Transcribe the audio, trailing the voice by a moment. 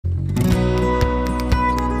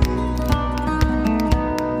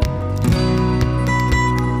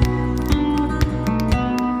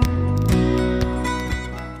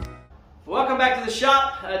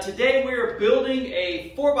Today we are building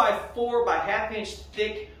a 4x4 by ½ inch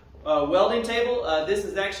thick welding table. This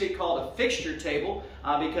is actually called a fixture table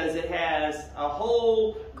because it has a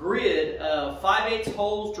whole grid of 5/8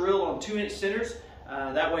 holes drilled on 2-inch centers.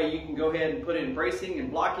 That way you can go ahead and put in bracing and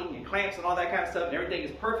blocking and clamps and all that kind of stuff, and everything is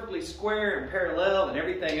perfectly square and parallel and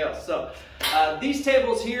everything else. So these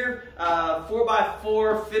tables here,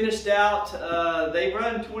 4x4 finished out, they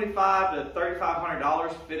run $2,500 to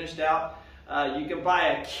 $3,500 finished out. You can buy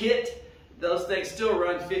a kit. Those things still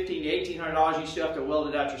run $1,500 to $1,800. You still have to weld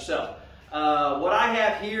it out yourself. What I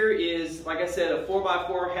have here is, like I said, a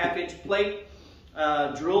 4x4 ½ inch plate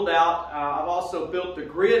drilled out. I've also built the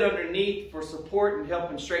grid underneath for support and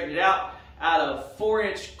helping straighten it out of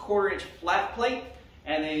 4-inch, 1/4-inch flat plate,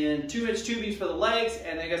 and then 2-inch tubings for the legs,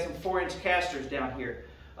 and then I got some 4-inch casters down here.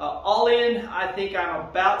 All in, I think I'm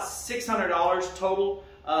about $600 total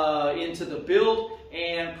into the build,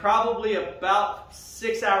 and probably about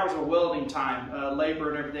 6 hours of welding time, labor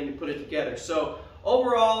and everything to put it together. So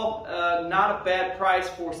overall, not a bad price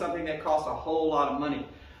for something that costs a whole lot of money.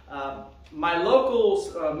 My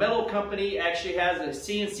local metal company actually has a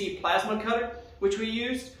CNC plasma cutter, which we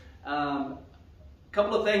used. A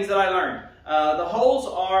couple of things that I learned. The holes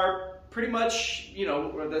are pretty much, you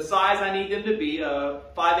know, the size I need them to be.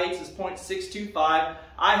 5/8 is 0.625.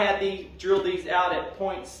 I had drilled these out at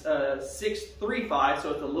 0.635,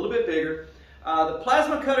 so it's a little bit bigger. The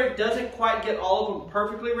plasma cutter doesn't quite get all of them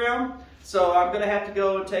perfectly round, so I'm going to have to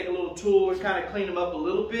go and take a little tool and kind of clean them up a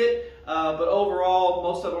little bit. But overall,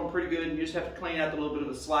 most of them are pretty good, and you just have to clean out the little bit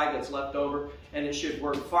of the slag that's left over, and it should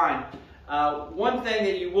work fine. One thing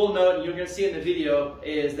that you will note, and you're going to see in the video,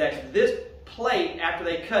 is that this plate, after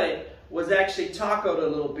they cut it, was actually tacoed a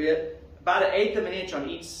little bit, about 1/8 of an inch on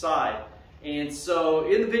each side. And so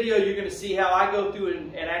in the video, you're going to see how I go through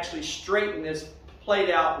and actually straighten this plate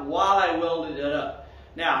out while I welded it up.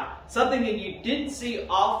 Now, something that you didn't see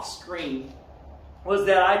off screen was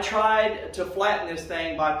that I tried to flatten this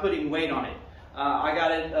thing by putting weight on it. I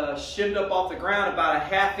got it shimmed up off the ground about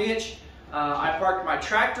 1/2 inch. I parked my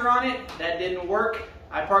tractor on it. That didn't work.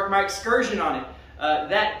 I parked my Excursion on it.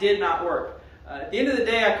 That did not work. At the end of the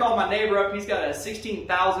day, I called my neighbor up. He's got a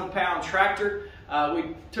 16,000-pound tractor.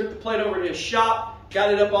 We took the plate over to his shop, got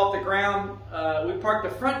it up off the ground. We parked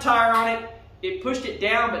the front tire on it. It pushed it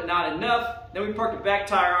down, but not enough. Then we parked the back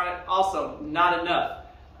tire on it, also not enough.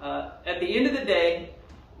 At the end of the day,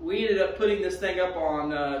 we ended up putting this thing up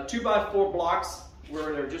on 2x4 blocks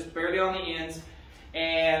where they're just barely on the ends.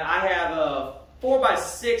 And I have a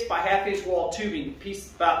 4x6 by ½ inch wall tubing, piece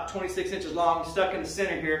about 26 inches long, stuck in the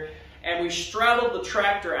center here. And we straddled the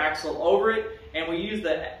tractor axle over it, and we used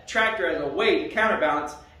the tractor as a weight to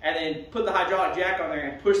counterbalance, and then put the hydraulic jack on there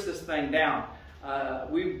and push this thing down.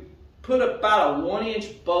 We put about a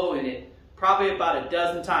 1-inch bow in it, probably about a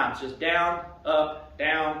dozen times, just down, up,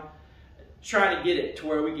 down, trying to get it to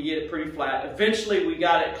where we could get it pretty flat. Eventually we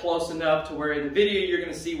got it close enough to where in the video you're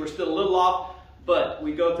going to see we're still a little off, but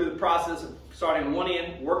we go through the process of starting on one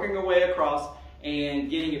end, working our way across, and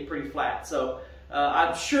getting it pretty flat. So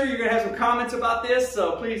I'm sure you're going to have some comments about this,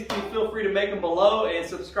 so please feel free to make them below and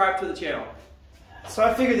subscribe to the channel. So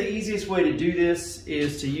I figured the easiest way to do this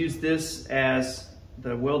is to use this as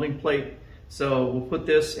the welding plate. So we'll put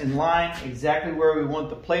this in line exactly where we want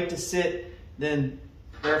the plate to sit, then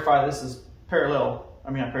verify this is parallel,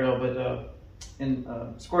 not parallel, but in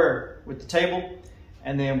square with the table,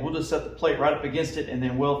 and then we'll just set the plate right up against it and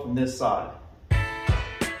then weld from this side.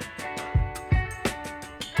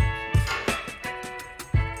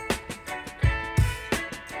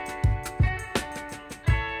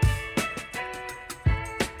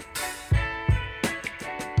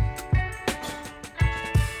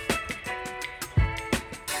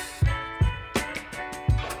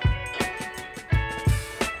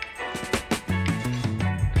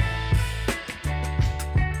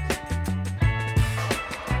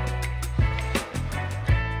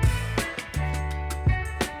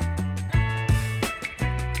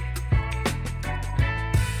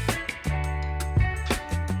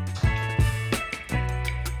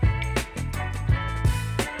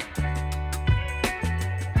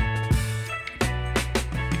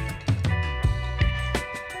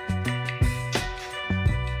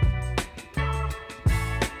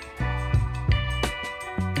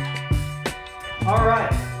 All right,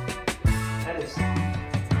 that is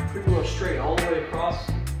pretty well straight all the way across.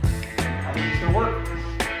 I think it's gonna work.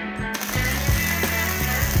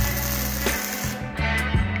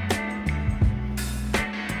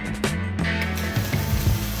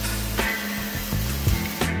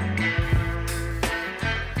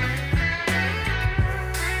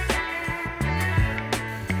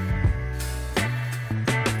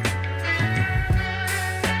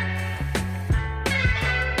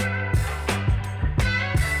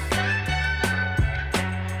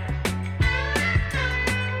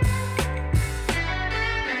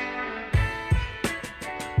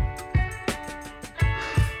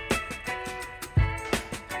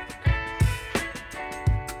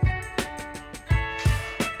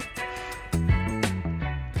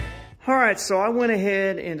 right, so I went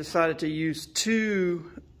ahead and decided to use two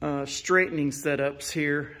straightening setups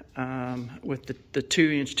here with the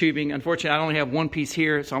 2-inch tubing. Unfortunately, I only have one piece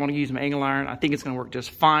here, so I'm going to use my angle iron. I think it's going to work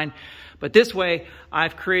just fine. But this way,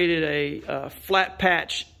 I've created a flat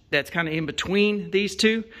patch that's kind of in between these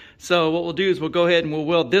two. So what we'll do is we'll go ahead and we'll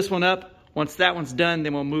weld this one up. Once that one's done,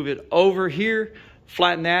 then we'll move it over here,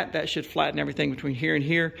 flatten that. That should flatten everything between here and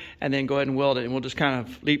here, and then go ahead and weld it, and we'll just kind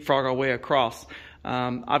of leapfrog our way across.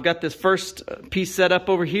 I've got this first piece set up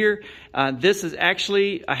over here. This is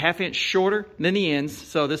actually a 1/2 inch shorter than the ends,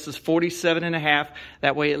 so this is 47.5.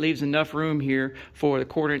 That way it leaves enough room here for the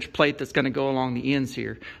 1/4 inch plate that's going to go along the ends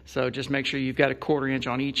here. So just make sure you've got a 1/4 inch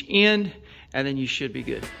on each end, and then you should be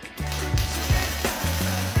good.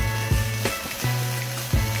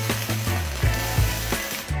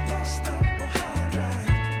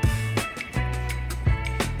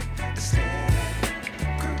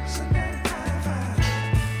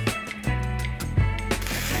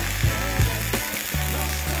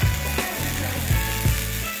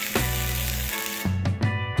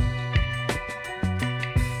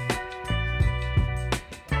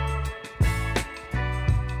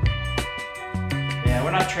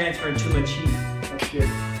 We're not transferring too much heat. That's good.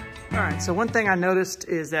 All right, so one thing I noticed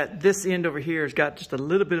is that this end over here has got just a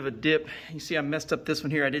little bit of a dip. You see I messed up this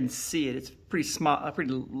one here. I didn't see it. It's pretty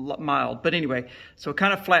mild. But anyway, so it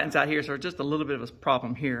kind of flattens out here, so just a little bit of a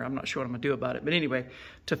problem here. I'm not sure what I'm going to do about it. But anyway,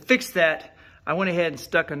 to fix that, I went ahead and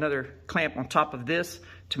stuck another clamp on top of this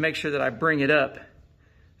to make sure that I bring it up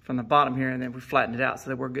from the bottom here, and then we flatten it out so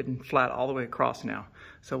that we're good and flat all the way across now.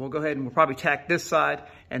 So we'll go ahead and we'll probably tack this side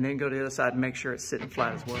and then go to the other side and make sure it's sitting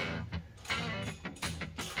flat as well.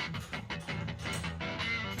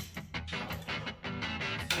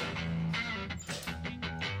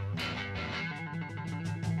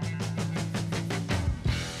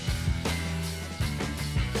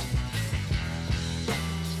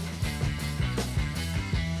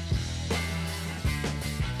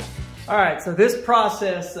 All right, so this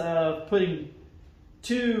process of putting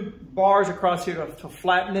 2 bars across here to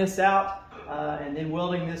flatten this out and then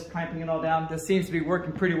welding this, clamping it all down, this seems to be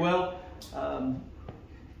working pretty well.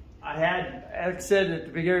 I had, as I said at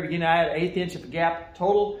the very beginning, I had 1/8 inch of a gap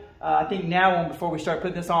total. I think now, before we start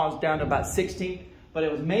putting this on, it's down to about 16, but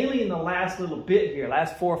it was mainly in the last little bit here,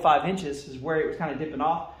 last 4 or 5 inches is where it was kind of dipping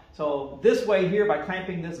off. So this way here, by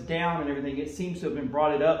clamping this down and everything, it seems to have been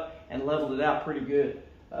brought it up and leveled it out pretty good.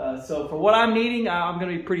 So for what I'm needing, I'm going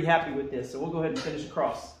to be pretty happy with this. So we'll go ahead and finish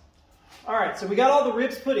across. All right, so we got all the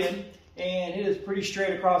ribs put in, and it is pretty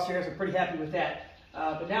straight across here, so I'm pretty happy with that.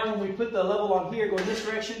 But now when we put the level on here, going this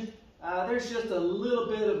direction, there's just a little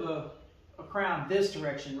bit of a crown this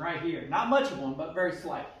direction right here. Not much of one, but very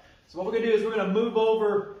slight. So what we're going to do is we're going to move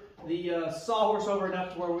over the sawhorse over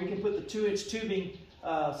enough to where we can put the 2-inch tubing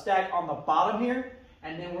stack on the bottom here,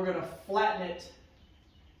 and then we're going to flatten it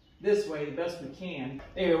this way the best we can.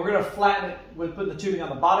 Anyway, we're going to flatten it with putting the tubing on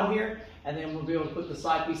the bottom here, and then we'll be able to put the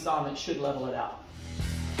side piece on that should level it out.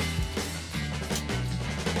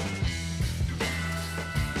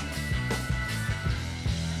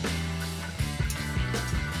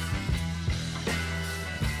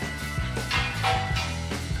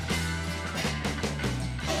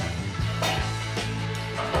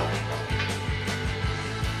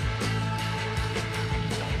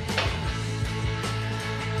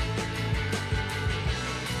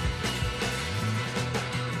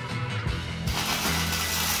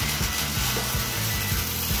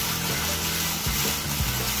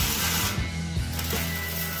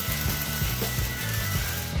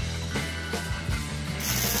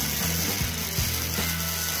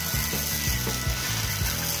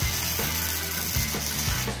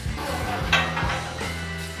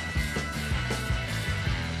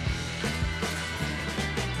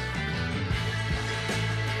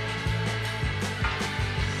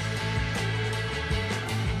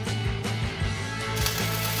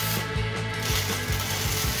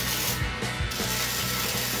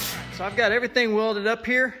 So I've got everything welded up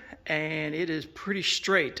here, and it is pretty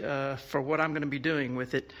straight for what I'm going to be doing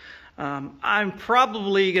with it. I'm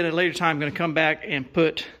probably going to later time going to come back and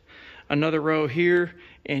put another row here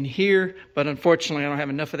and here, but unfortunately I don't have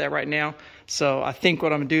enough of that right now. So I think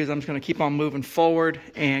what I'm going to do is I'm just going to keep on moving forward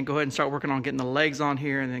and go ahead and start working on getting the legs on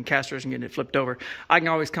here and then casters and getting it flipped over. I can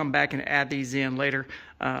always come back and add these in later.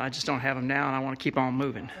 I just don't have them now, and I want to keep on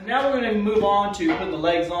moving. So now we're going to move on to putting the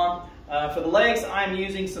legs on. For the legs, I'm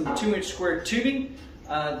using some 2-inch square tubing.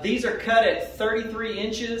 These are cut at 33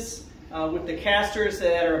 inches with the casters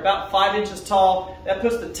that are about 5 inches tall. That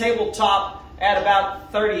puts the tabletop at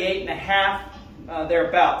about 38.5,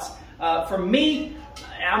 thereabouts. For me,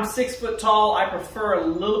 I'm 6 foot tall. I prefer a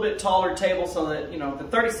little bit taller table so that, you know, the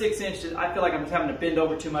 36 inches, I feel like I'm having to bend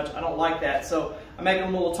over too much. I don't like that. So I make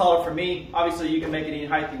them a little taller for me. Obviously, you can make it any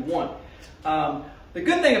height you want. The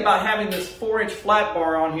good thing about having this 4-inch flat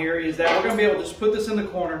bar on here is that we're going to be able to just put this in the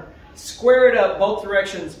corner, square it up both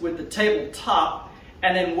directions with the table top,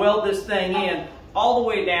 and then weld this thing in all the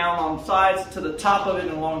way down on sides to the top of it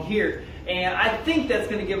and along here. And I think that's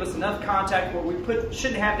going to give us enough contact where we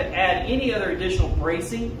shouldn't have to add any other additional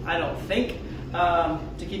bracing, I don't think,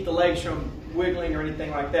 to keep the legs from wiggling or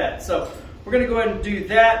anything like that. So we're going to go ahead and do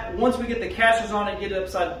that. Once we get the casters on it, get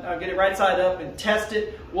it right side up and test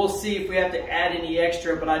it, we'll see if we have to add any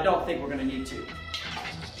extra, but I don't think we're going to need to.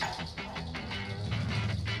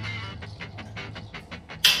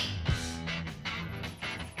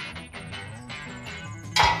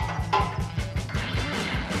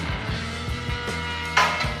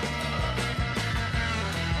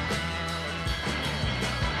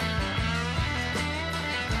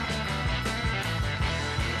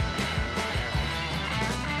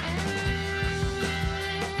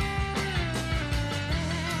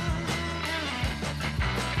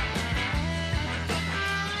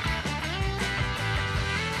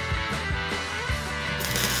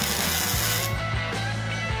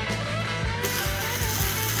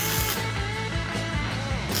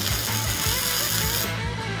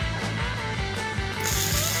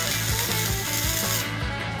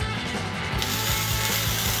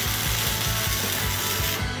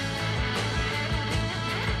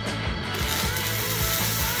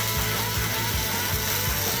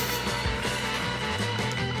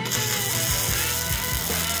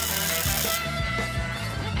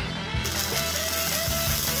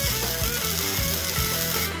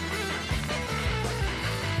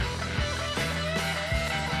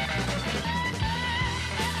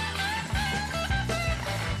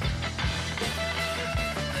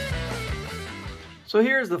 So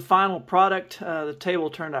here's the final product. The table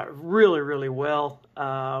turned out really, really well.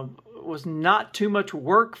 Was not too much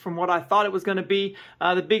work from what I thought it was going to be.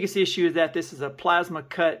 The biggest issue is that this is a plasma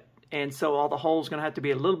cut, and so all the holes are going to have to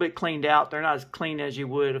be a little bit cleaned out. They're not as clean as you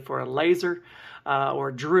would for a laser or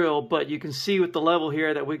a drill, but you can see with the level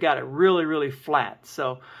here that we got it really, really flat.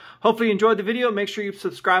 So hopefully you enjoyed the video. Make sure you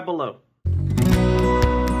subscribe below.